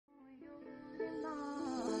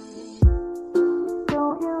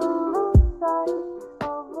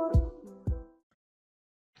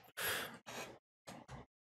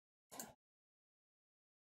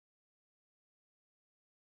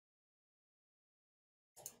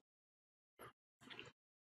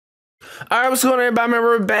Alright, what's going on, everybody? Remember,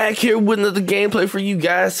 we're back here with another gameplay for you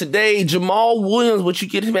guys today. Jamaal Williams, what you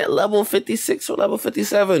get him at level 56 or level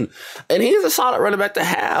 57. And he's a solid running back to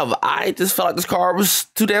have. I just felt like this card was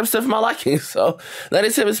too damn stiff for my liking. So,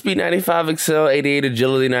 97 speed, 95 excel, 88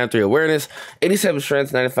 agility, 93 awareness, 87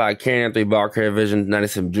 strength, 95 carry, 93 ball carrier vision,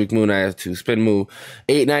 97 juke move, 92 spin move,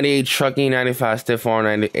 898 trucking, 95 stiff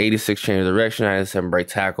arm, 86 change of direction, 97 break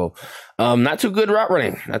tackle. Not too good route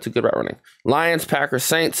running. Lions, Packers,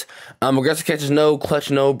 Saints. Aggressive catches, no.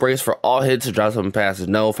 Clutch, no. Brace for all hits. Drop some passes,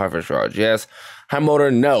 no. 5 yards, yes. High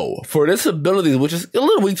motor, no. For this ability, which is a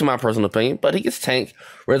little weak to my personal opinion, but he gets tank.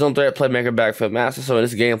 Red zone threat, playmaker, backfield master. So in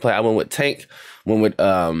this gameplay, I went with tank. Went with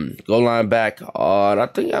goal line back. And I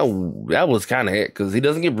think that was kind of it because he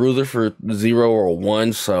doesn't get bruiser for 0 or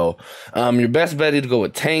 1. So your best bet is to go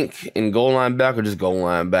with tank and goal line back or just goal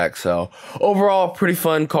line back. So overall, pretty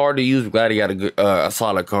fun card to use. Glad he got a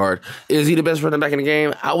solid card. Is he the best running back in the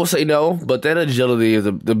game? I would say no, but that agility is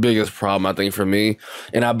the biggest problem, I think, for me.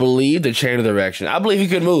 And I believe the change of direction. I believe he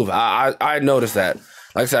could move. I noticed that.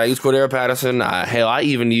 Like I said, I used Cordero Patterson. Hell, I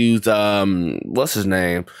even used, what's his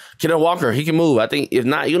name? Kenneth Walker. He can move. I think, if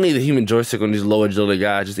not, you'll need a human joystick on these low agility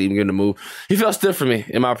guys just to even get him to move. He felt stiff for me,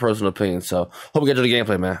 in my personal opinion. So, hope we get to the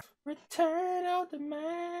gameplay, man. Return of the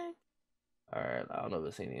man. All right, I don't know if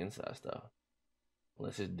it's any inside stuff.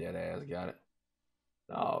 Unless his dead ass got it.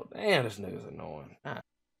 Oh, damn, this nigga's annoying. Ah.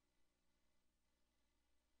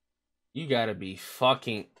 You gotta be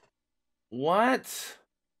fucking... What?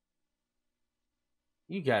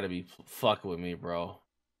 You gotta be fucking with me, bro.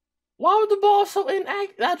 Why was the ball so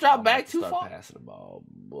inactive? I dropped back too far. Passing the ball,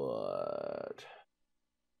 but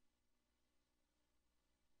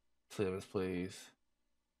please.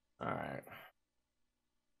 All right,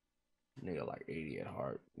 nigga, like 80 at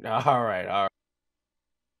heart. All right.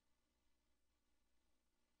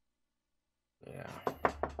 Yeah.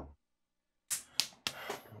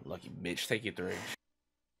 Lucky bitch, take your 3.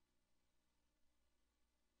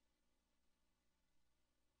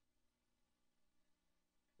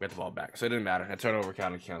 Get the ball back. So it didn't matter. That turnover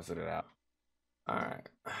kind of canceled it out. All right.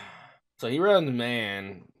 So he runs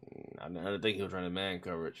man. I didn't think he was running man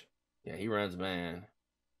coverage. Yeah, he runs man.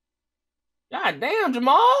 God damn,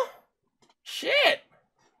 Jamaal. Shit.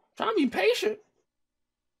 Trying to be patient.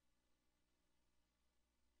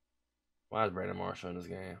 Why is Brandon Marshall in this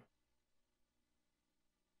game?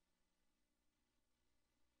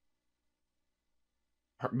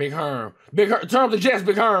 Big Herm. Turn up the Jets,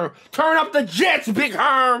 Big Herm. Turn up the Jets, Big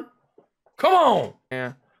Herm. Come on.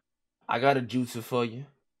 Yeah. I got a jutsu for you.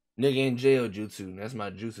 Nigga in jail jutsu. That's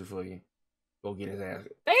my jutsu for you. Go get his ass.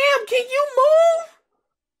 Damn, can you move?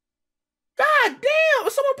 God damn.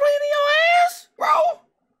 Is someone playing in your ass? Bro.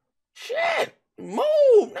 Shit.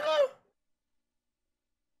 Move, no.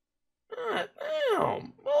 God damn.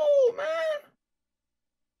 Move, man.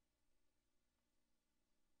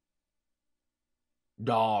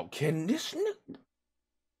 Dog, can this nigga...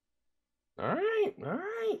 All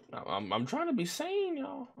right. I'm trying to be sane,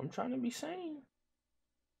 y'all. I'm trying to be sane.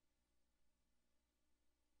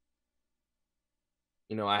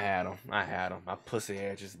 You know, I had him. My pussy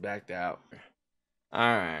head just backed out. All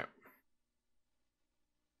right.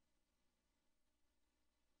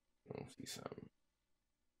 Let's see something.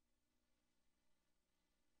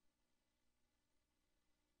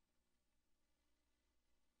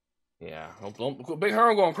 Yeah, Big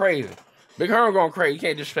Herm going crazy. Big Herm going crazy. You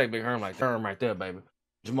can't disrespect Big Herm like that. Herm right there, baby.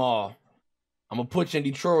 Jamaal, I'm gonna put you in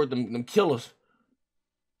Detroit with them killers.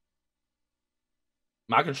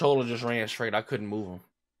 My controller just ran straight. I couldn't move him.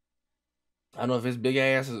 I don't know if his big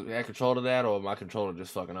ass had control of that or my controller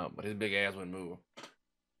just fucking up, but his big ass wouldn't move.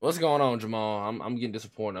 What's going on, Jamaal? I'm getting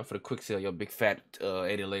disappointed. I'm for the quick sell your big fat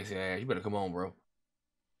Eddie Lacy ass. You better come on, bro.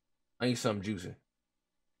 I need something juicy.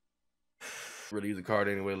 Really use a card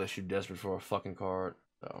anyway unless you're desperate for a fucking card.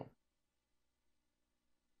 So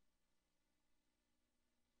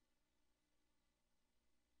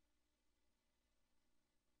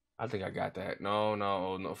I think I got that. No.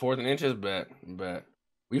 4th and inches, bet.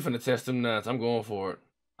 We finna test them nuts. I'm going for it.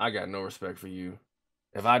 I got no respect for you.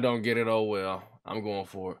 If I don't get it, oh well. I'm going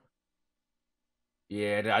for it.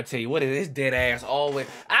 Yeah, I tell you what, it is dead ass always.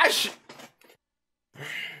 I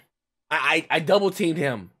double teamed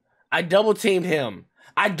him. I double teamed him.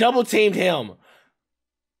 God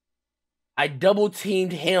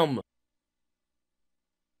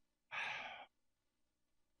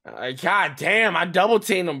damn, I double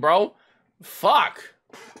teamed him, bro. Fuck.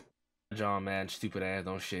 John, man, stupid ass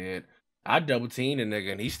don't shed. I double teamed the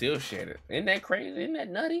nigga and he still shed it. Isn't that crazy? Isn't that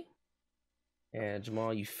nutty? Yeah,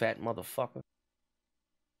 Jamaal, you fat motherfucker.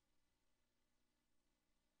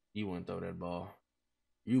 You wouldn't throw that ball.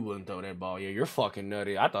 You wouldn't throw that ball. Yeah, you're fucking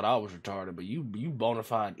nutty. I thought I was retarded, but you bona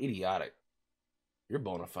fide idiotic. You're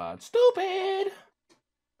bona fide stupid.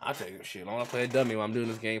 I'll take it. Shit, I want to play a dummy while I'm doing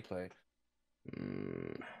this gameplay.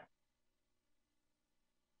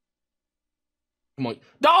 Come on.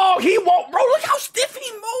 Dog, he won't, bro. Look how stiff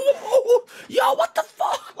he moves. Yo, what the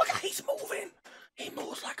fuck? Look how he's moving. He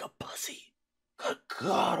moves like a pussy. Good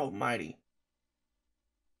God almighty.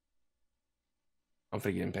 I'm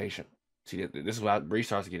finna get impatient. See, this is why Bree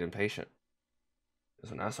starts to get impatient. This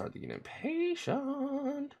is when I start to get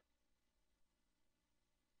impatient.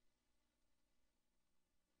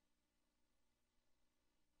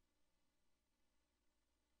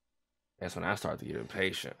 That's when I start to get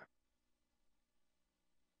impatient.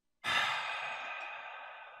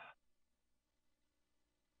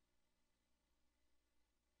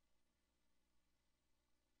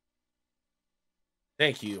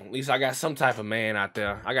 Thank you. At least I got some type of man out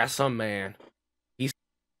there. I got some man.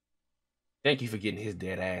 Thank you for getting his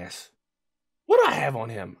dead ass. What do I have on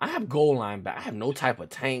him? I have goal line back. I have no type of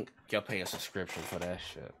tank. Y'all pay a subscription for that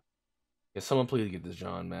shit. Can someone please get this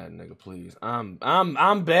John Madden nigga, please?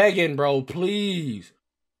 I'm begging, bro. Please.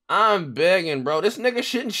 I'm begging, bro. This nigga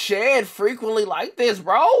shouldn't shed frequently like this,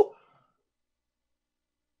 bro.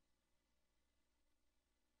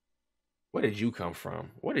 Where did you come from?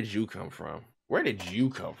 Where did you come from? Where did you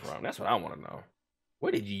come from? That's what I want to know.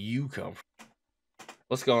 Where did you come from?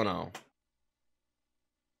 What's going on?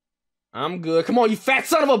 I'm good. Come on, you fat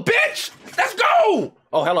son of a bitch! Let's go!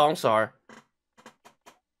 Oh, hello, I'm sorry.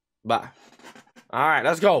 Bye. All right,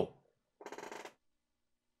 let's go.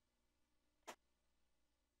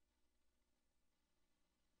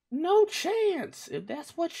 No chance, if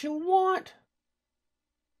that's what you want.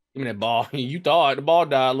 Give me that ball. You thought the ball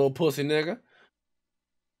died, little pussy nigga.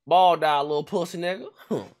 Ball died, little pussy nigga.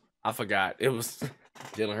 I forgot. It was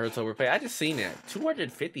Jalen Hurts overpaid. I just seen that.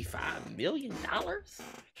 $255 million?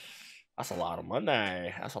 That's a lot of money.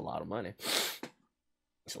 That's a lot of money.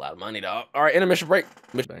 It's a lot of money, dog. All right, intermission break.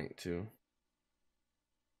 Bank, too.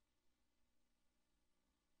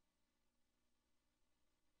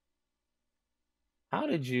 How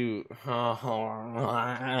did you? Oh,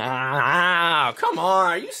 come on.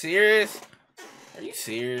 Are you serious? Are you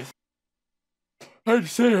serious? I'd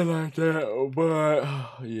say it like that, but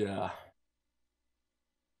yeah.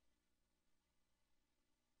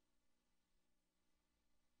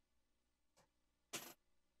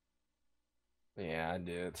 Yeah, I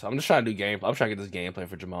did. So I'm just trying to do gameplay. I'm trying to get this gameplay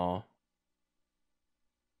for Jamaal.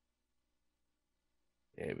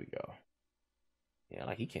 There we go. Yeah,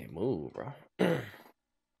 like he can't move, bro.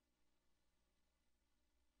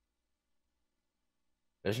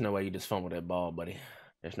 There's no way you just fumble that ball, buddy.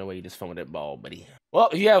 There's no way you just fumble that ball, buddy. Well,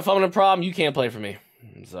 if you have a fumbling problem, you can't play for me.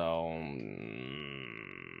 So,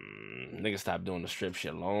 nigga stopped doing the strip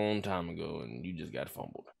shit a long time ago, and you just got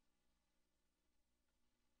fumbled.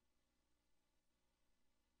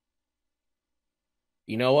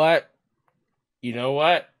 You know what? You know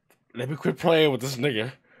what? Let me quit playing with this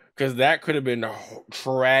nigga. Because that could have been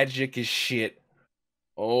tragic as shit.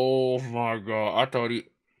 Oh my god. I thought he...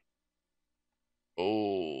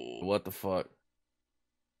 Oh, what the fuck?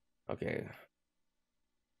 Okay.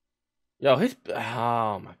 Yo, his...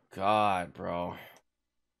 Oh my god, bro.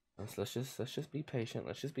 Let's just be patient.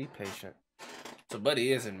 Let's just be patient. So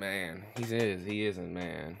Buddy isn't man. He isn't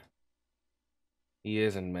man. He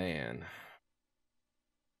isn't man.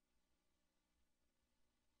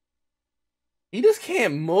 He just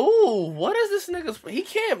can't move. What is this nigga's? He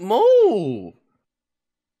can't move.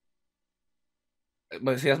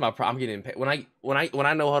 But see, that's my problem. I'm getting when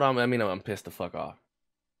I know. Hold on, let me know. I'm pissed the fuck off.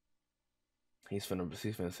 He's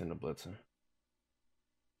finna send a blitzer.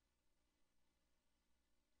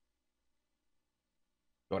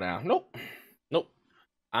 Go down. Nope. Nope.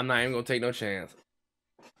 I'm not even gonna take no chance.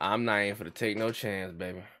 I'm not even gonna take no chance,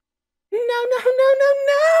 baby. No.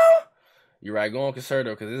 You're right. Go on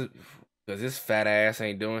conservative because this fat ass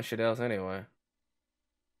ain't doing shit else anyway.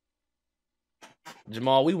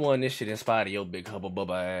 Jamaal, we won this shit in spite of your big hubba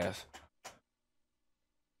bubba ass.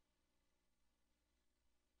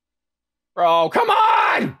 Bro, come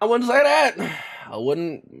on! I wouldn't say that. I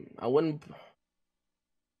wouldn't.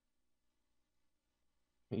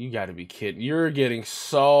 You gotta be kidding. You're getting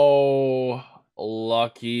so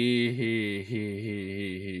lucky.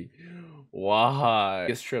 Why?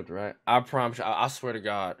 Gets tripped, right? I promise you, I swear to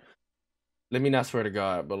God. Let me not swear to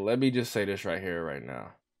God, but let me just say this right here, right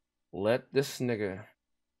now. Let this nigga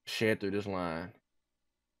shed through this line.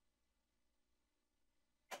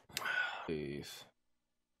 Please.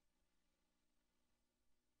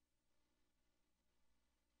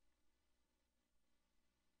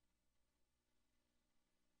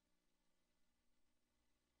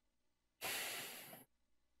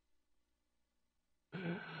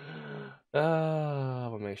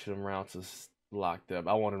 I'm gonna make sure them routes is locked up.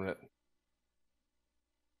 I want him to.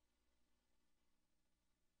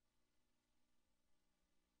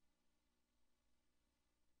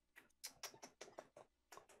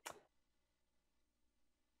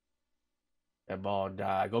 That ball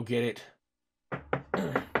died. Go get it.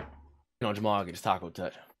 Jamaal gets taco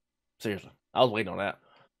touch. Seriously, I was waiting on that.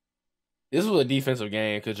 This was a defensive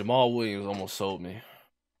game because Jamaal Williams almost sold me.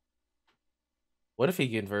 What if he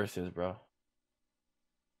gets versus, bro?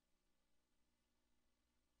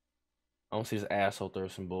 I don't see his asshole throw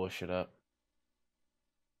some bullshit up.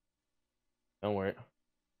 Don't worry.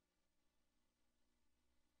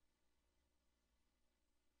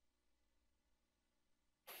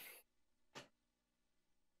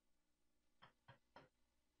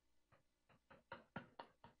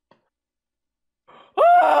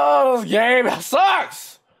 Oh, this game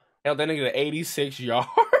sucks. Hell, that nigga 86 yards.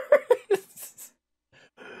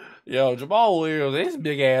 Yo, Jamaal Williams, this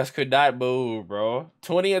big ass could not move, bro.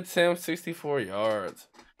 20 attempts, 64 yards.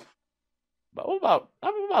 But what about,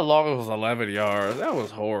 I mean, my longest was 11 yards. That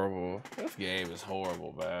was horrible. This game is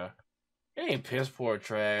horrible, man. It ain't piss poor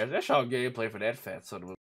trash. That's y'all gameplay for that fat son of a